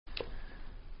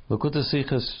Lakuta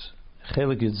Sichas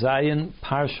Chelik Yud Zayin,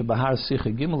 Parsha Bahar Sicha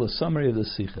Gimel, a summary of the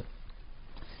Sicha.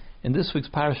 In this week's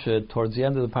Parsha, towards the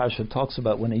end of the Parsha, talks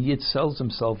about when a Yid sells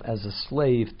himself as a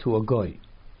slave to a Goy.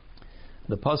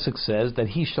 The Pasuk says that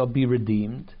he shall be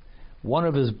redeemed. One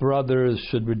of his brothers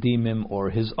should redeem him, or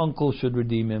his uncle should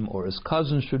redeem him, or his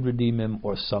cousin should redeem him,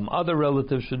 or some other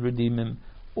relative should redeem him,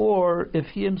 or if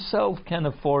he himself can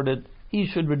afford it, he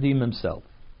should redeem himself.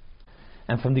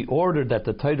 And from the order that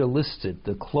the Torah listed,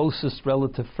 the closest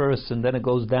relative first, and then it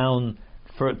goes down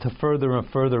to further and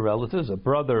further relatives, a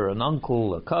brother, an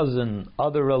uncle, a cousin,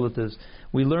 other relatives,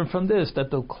 we learn from this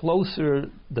that the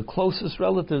closest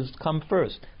relatives come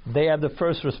first. They have the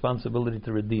first responsibility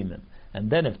to redeem him. And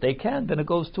then if they can't, then it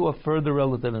goes to a further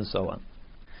relative and so on.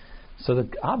 So the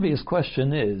obvious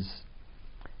question is,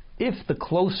 if the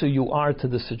closer you are to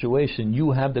the situation,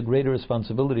 you have the greater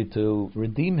responsibility to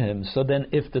redeem him. So then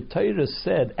if the Torah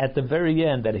said at the very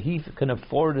end that he can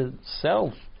afford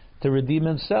himself to redeem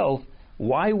himself,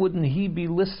 why wouldn't he be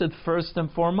listed first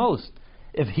and foremost?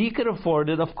 If he could afford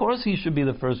it, of course he should be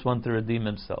the first one to redeem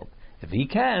himself. If he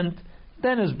can't,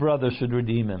 then his brother should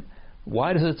redeem him.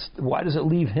 Why does it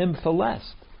leave him for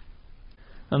last?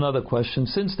 Another question,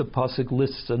 since the Pasuk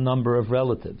lists a number of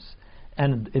relatives,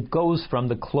 and it goes from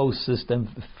the closest and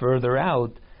further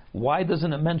out, why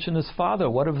doesn't it mention his father?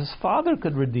 What if his father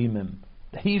could redeem him?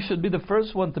 He should be the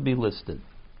first one to be listed.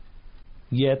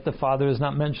 Yet the father is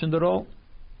not mentioned at all.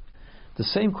 The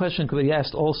same question could be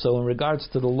asked also in regards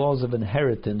to the laws of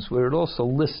inheritance, where it also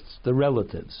lists the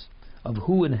relatives of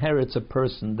who inherits a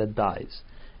person that dies.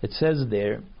 It says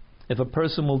there, if a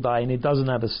person will die and he doesn't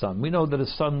have a son, we know that a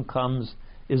son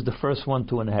is the first one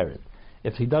to inherit.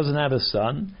 If he doesn't have a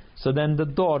son, so then the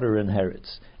daughter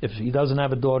inherits. If he doesn't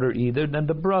have a daughter either, then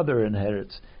the brother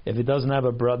inherits. If he doesn't have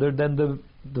a brother, then the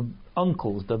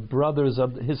uncles, the brothers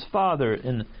of his father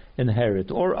inherit,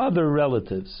 or other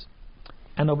relatives.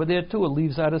 And over there too, it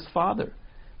leaves out his father.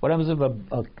 What happens if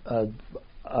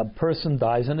a person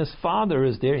dies and his father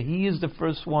is there? He is the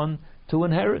first one to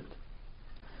inherit.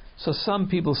 So some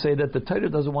people say that the Torah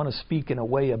doesn't want to speak in a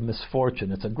way of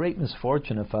misfortune. It's a great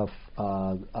misfortune if a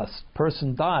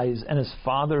person dies and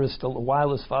while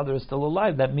his father is still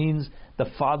alive. That means the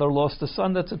father lost a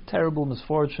son. That's a terrible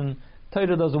misfortune.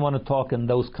 Torah doesn't want to talk in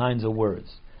those kinds of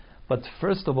words. But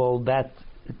first of all, that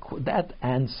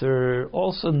answer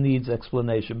also needs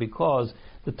explanation, because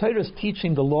the Torah is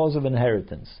teaching the laws of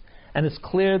inheritance. And it's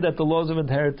clear that the laws of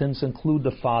inheritance include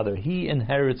the father. He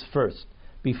inherits first,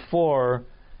 before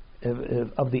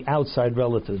of the outside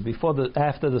relatives.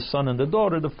 After the son and the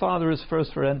daughter, the father is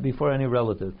first before any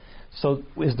relative. So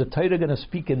is the Torah going to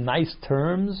speak in nice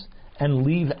terms and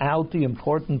leave out the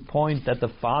important point that the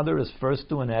father is first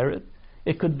to inherit?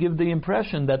 It could give the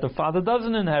impression that the father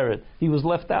doesn't inherit. He was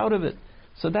left out of it.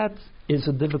 So that is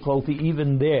a difficulty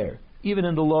even there, even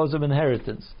in the laws of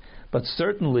inheritance. But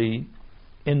certainly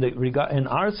in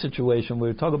our situation,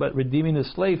 where we talk about redeeming the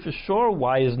slave, for sure,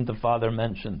 why isn't the father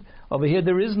mentioned? Over here,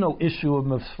 there is no issue of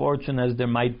misfortune as there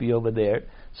might be over there.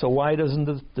 So why doesn't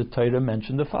the Torah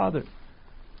mention the father?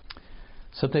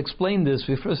 So to explain this,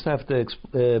 we first have to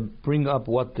bring up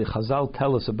what the Chazal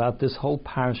tell us about this whole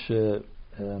Parsha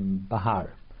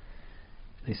Bahar.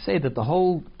 They say that the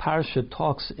whole Parsha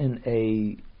talks in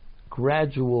a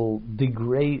gradual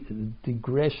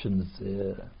digressions.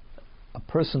 A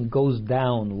person goes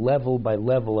down level by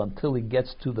level until he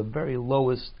gets to the very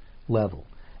lowest level.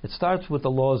 It starts with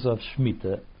the laws of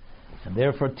Shemitah, and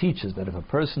therefore teaches that if a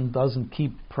person doesn't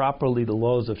keep properly the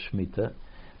laws of Shemitah,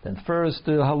 then first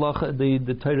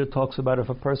the Torah talks about if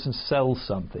a person sells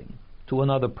something to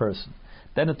another person.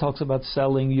 Then it talks about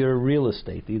selling your real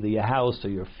estate, either your house or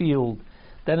your field.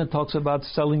 Then it talks about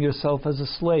selling yourself as a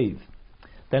slave.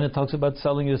 Then it talks about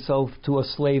selling yourself to a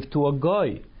slave to a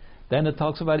goy. Then it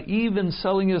talks about even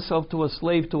selling yourself to a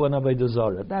slave to an avodah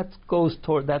zarah. That's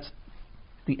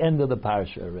the end of the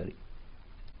parasha already.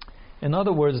 In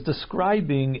other words,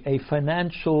 describing a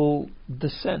financial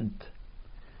descent.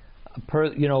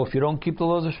 If you don't keep the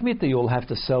laws of Shemitah, you'll have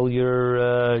to sell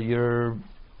the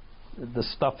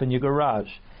stuff in your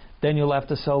garage. Then you'll have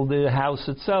to sell the house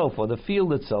itself or the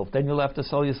field itself. Then you'll have to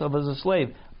sell yourself as a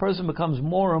slave. A person becomes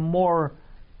more and more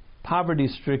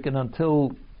poverty-stricken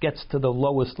until gets to the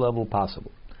lowest level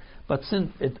possible. But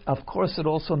of course it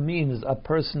also means a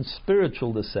person's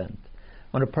spiritual descent.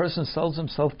 When a person sells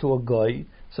himself to a goy,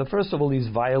 so first of all he's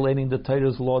violating the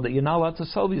Torah's law that you're not allowed to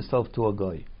sell yourself to a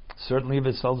goy. Certainly if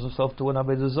he sells himself to an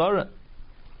avodah zarah.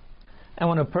 And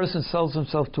when a person sells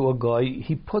himself to a goy,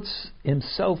 he puts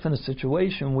himself in a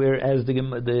situation where, as the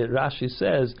Rashi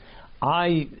says,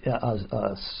 a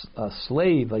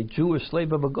slave, a Jewish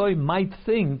slave of a goy, might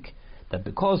think That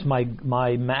because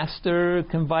my master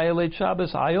can violate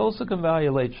Shabbos, I also can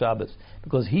violate Shabbos.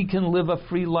 Because he can live a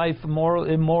free life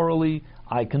immorally,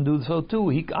 I can do so too.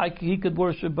 He could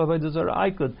worship Avodah Zarah,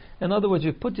 I could. In other words,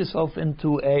 you put yourself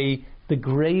into a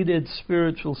degraded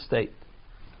spiritual state.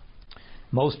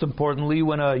 Most importantly,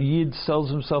 when a Yid sells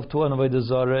himself to an Avodah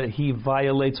Zarah, he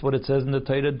violates what it says in the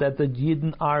Torah, that the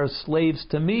Yidden are slaves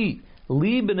to me.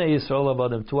 Li b'nei Yisrael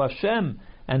avodim, to Hashem.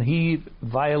 And he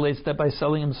violates that by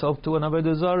selling himself to an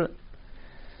Avodah Zarah.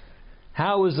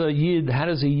 How does a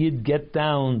Yid get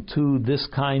down to this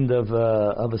kind of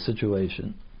a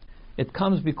situation? It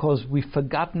comes because we've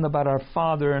forgotten about our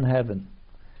Father in heaven.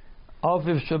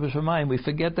 Aviv Shabbat, we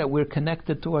forget that we're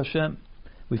connected to Hashem.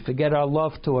 We forget our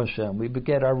love to Hashem. We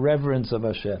forget our reverence of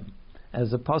Hashem.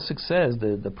 As the Pasuk says,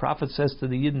 the prophet says to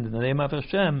the Yid in the name of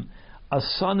Hashem, a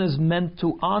son is meant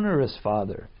to honor his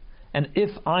father. And if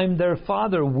I'm their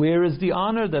father, where is the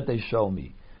honor that they show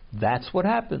me? That's what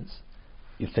happens.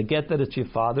 You forget that it's your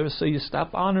father, so you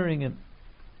stop honoring him.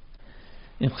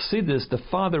 In Chassidus, the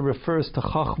father refers to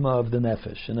Chachma of the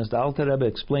Nefesh. And as the Alter Rebbe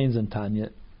explains in Tanya,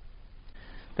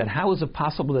 that how is it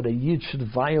possible that a Yid should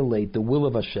violate the will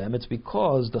of Hashem? It's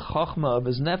because the Chachma of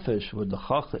his Nefesh,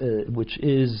 which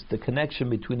is the connection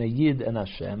between a Yid and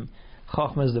Hashem.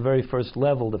 Chachma is the very first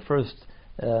level, the first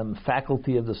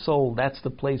faculty of the soul. That's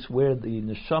the place where the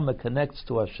neshama connects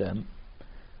to Hashem.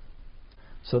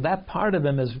 So that part of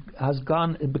him has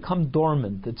become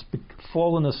dormant. It's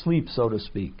fallen asleep, so to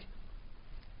speak,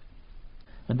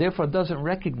 and therefore doesn't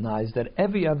recognize that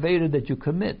every avera that you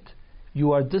commit,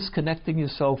 you are disconnecting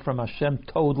yourself from Hashem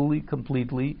totally,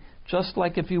 completely, just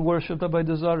like if you worshipped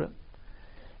Avodah Zarah.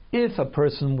 If a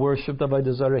person worshipped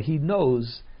Avodah Zarah, he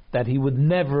knows that he would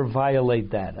never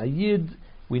violate that. A Yid,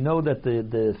 we know that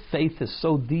the faith is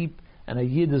so deep, and a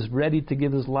Yid is ready to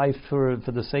give his life for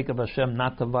the sake of Hashem,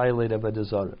 not to violate Avodah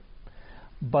Zarah.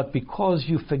 But because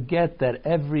you forget that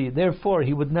therefore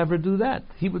he would never do that.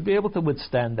 He would be able to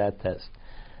withstand that test.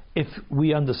 If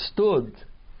we understood,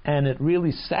 and it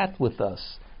really sat with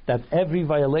us, that every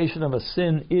violation of a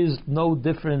sin is no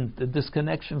different, the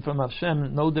disconnection from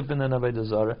Hashem, no different than Avodah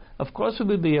Zarah, of course we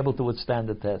would be able to withstand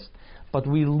the test. But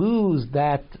we lose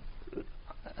that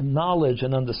knowledge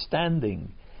and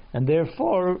understanding, and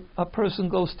therefore a person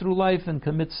goes through life and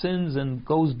commits sins and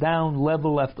goes down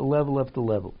level after level after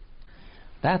level.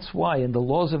 That's why in the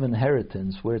laws of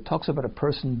inheritance, where it talks about a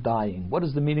person dying, what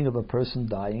is the meaning of a person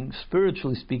dying?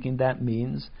 Spiritually speaking, that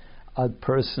means a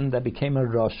person that became a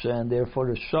Rasha, and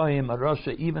therefore a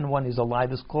Rasha, even when he's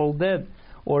alive, is called dead.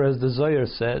 Or as the Zohar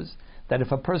says, that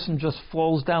if a person just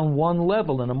falls down one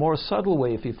level, in a more subtle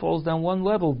way, if he falls down one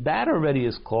level, that already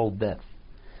is called death.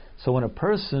 So when a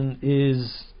person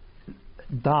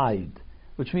died,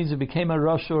 which means he became a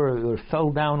Rasha or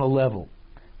fell down a level,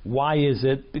 why is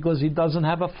it? Because he doesn't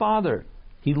have a father.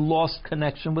 He lost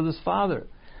connection with his father.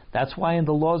 That's why in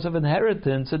the laws of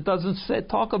inheritance, it doesn't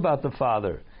talk about the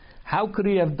father. How could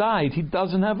he have died? He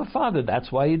doesn't have a father.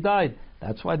 That's why he died.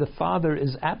 That's why the father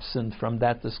is absent from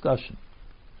that discussion.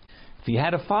 If he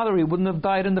had a father, he wouldn't have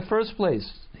died in the first place.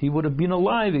 He would have been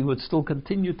alive. He would still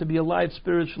continue to be alive,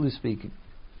 spiritually speaking.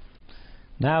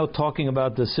 Now, talking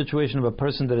about the situation of a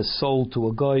person that is sold to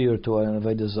a goy or to an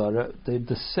Avodah Zarah, the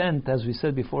descent, as we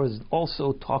said before,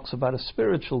 also talks about a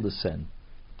spiritual descent.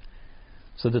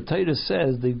 So the Torah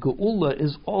says the Geula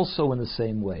is also in the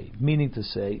same way, meaning to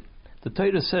say, the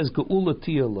Torah says Geula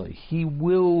tiyaloi, he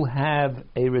will have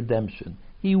a redemption,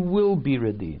 he will be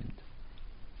redeemed.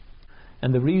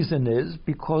 And the reason is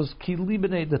because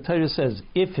the Torah says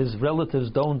if his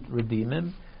relatives don't redeem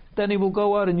him, then he will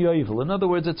go out in Yovel. In other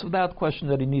words, it's without question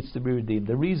that he needs to be redeemed.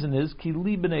 The reason is Ki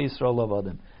li b'nei Yisrael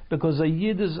avadim, because a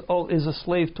Yid is a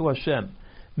slave to Hashem,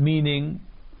 meaning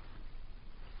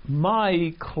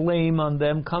my claim on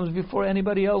them comes before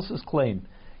anybody else's claim.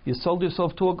 You sold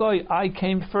yourself to a guy, I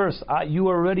came first, you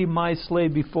are already my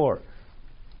slave before.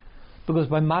 Because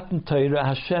by Matan Torah,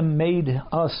 Hashem made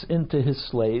us into His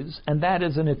slaves, and that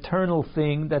is an eternal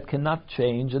thing that cannot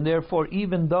change, and therefore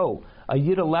even though a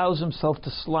Yid allows himself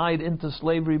to slide into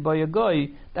slavery by a guy,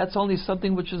 that's only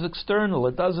something which is external.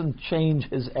 It doesn't change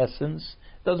his essence.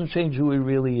 It doesn't change who he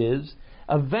really is.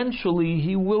 Eventually,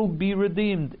 he will be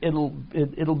redeemed.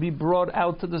 It'll be brought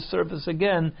out to the surface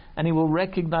again, and he will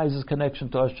recognize his connection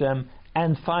to Hashem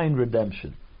and find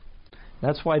redemption.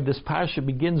 That's why this parsha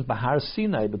begins by Har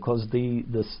Sinai, because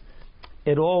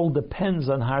it all depends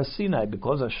on Har Sinai,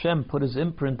 because Hashem put His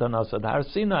imprint on us at Har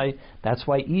Sinai. That's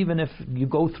why even if you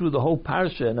go through the whole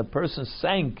parsha and a person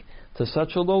sank to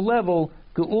such a low level,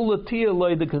 Geula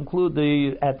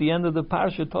tiyaloi, at the end of the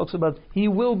parsha talks about he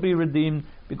will be redeemed,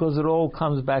 because it all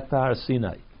comes back to Har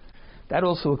Sinai. That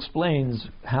also explains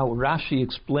how Rashi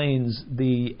explains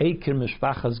the Eker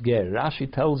Mishpachas Ger.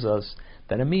 Rashi tells us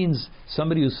that it means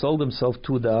somebody who sold himself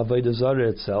to the Avodah Zarah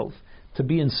itself, to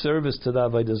be in service to the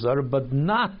Avodah Zarah, but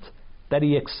not that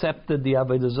he accepted the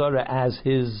Avodah Zarah as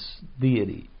his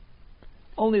deity.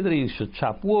 Only that he should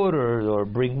chop wood or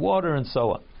bring water and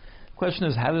so on. The question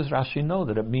is, how does Rashi know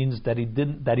that it means that he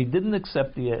didn't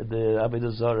accept the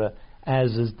Avodah Zarah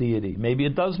as his deity? Maybe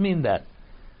it does mean that.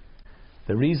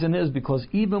 The reason is because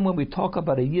even when we talk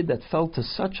about a Yid that fell to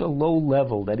such a low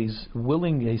level that he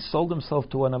sold himself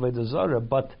to an Avodah Zarah,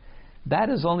 but that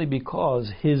is only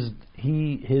because his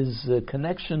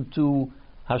connection to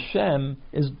Hashem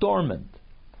is dormant.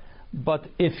 But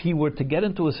if he were to get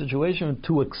into a situation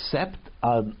to accept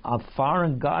a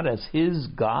foreign god as his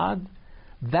god,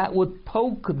 that would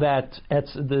poke the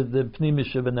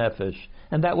Pnimi Nefesh,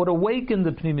 and that would awaken the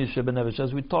Pnimi Nefesh,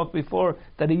 as we talked before,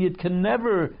 that a Yid can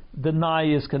never deny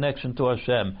his connection to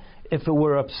Hashem. If it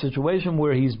were a situation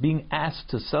where he's being asked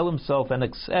to sell himself and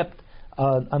accept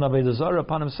an Avodah Zarah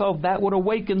upon himself, that would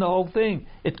awaken the whole thing.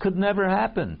 It could never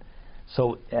happen.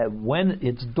 So when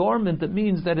it's dormant, it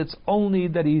means that it's only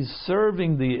that he's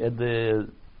serving the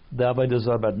Avodah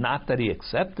Zarah, but not that he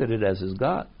accepted it as his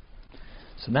God.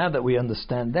 So now that we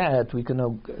understand that, we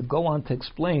can go on to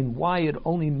explain why it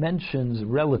only mentions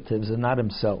relatives and not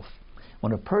himself.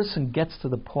 When a person gets to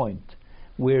the point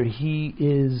where he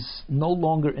is no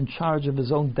longer in charge of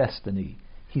his own destiny,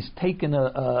 he's taken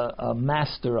a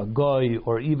master, a goy,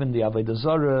 or even the Avodah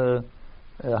Zarah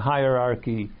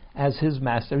hierarchy as his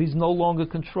master, he's no longer in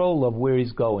control of where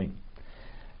he's going.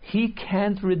 He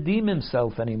can't redeem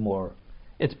himself anymore.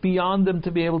 It's beyond him to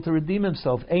be able to redeem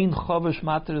himself. A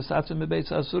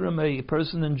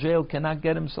person in jail cannot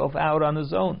get himself out on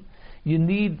his own. You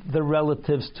need the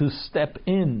relatives to step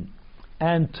in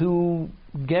and to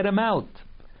get him out.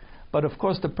 But of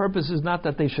course the purpose is not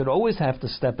that they should always have to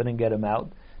step in and get him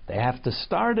out. They have to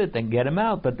start it and get him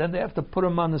out, but then they have to put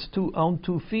him on his own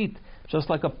 2 feet.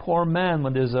 Just like a poor man,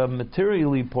 when there's a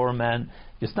materially poor man,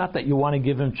 it's not that you want to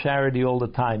give him charity all the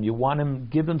time. You want to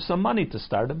give him some money to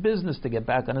start a business, to get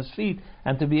back on his feet,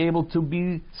 and to be able to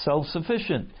be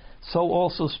self-sufficient. So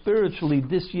also spiritually,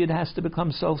 this Yid has to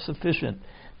become self-sufficient.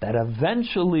 That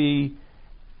eventually,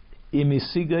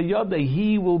 imisiga yoda,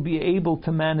 he will be able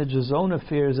to manage his own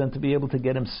affairs and to be able to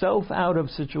get himself out of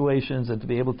situations and to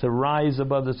be able to rise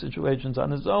above the situations on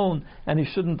his own. And he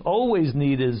shouldn't always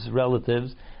need his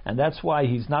relatives, and that's why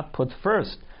he's not put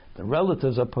first. The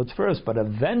relatives are put first, but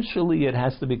eventually it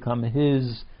has to become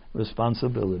his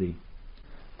responsibility.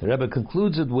 The Rebbe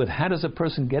concludes it with, how does a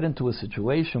person get into a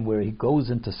situation where he goes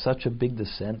into such a big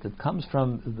descent? It comes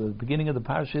from the beginning of the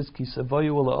parashah, Ki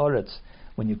savoyu la'aretz.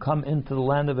 When you come into the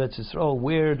land of Eretz Yisrael,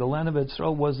 where the land of Eretz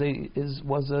Yisrael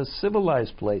was a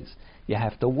civilized place. You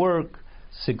have to work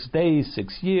 6 days,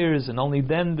 6 years, and only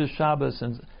then the Shabbos.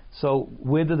 And so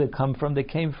where did they come from? They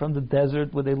came from the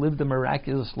desert, where they lived a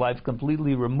miraculous life,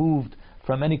 completely removed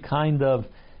from any kind of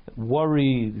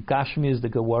worry. Gashmi is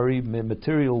the worry,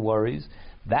 material worries.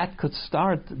 That could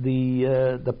start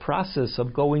the process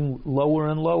of going lower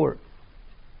and lower.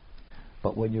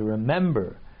 But when you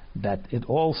remember that it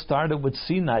all started with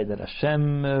Sinai, that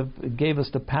Hashem gave us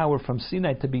the power from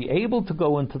Sinai to be able to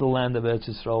go into the land of Eretz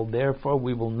Yisrael, therefore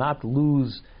we will not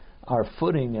lose our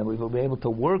footing, and we will be able to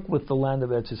work with the land of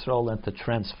Eretz Yisrael and to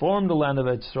transform the land of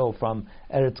Eretz Yisrael from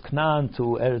Eretz Canaan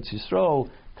to Eretz Yisrael,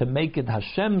 to make it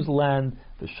Hashem's land,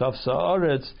 the Shavsa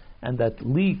Aretz, and that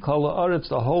Li Kol Haaretz,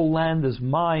 the whole land is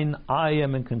mine, I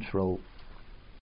am in control.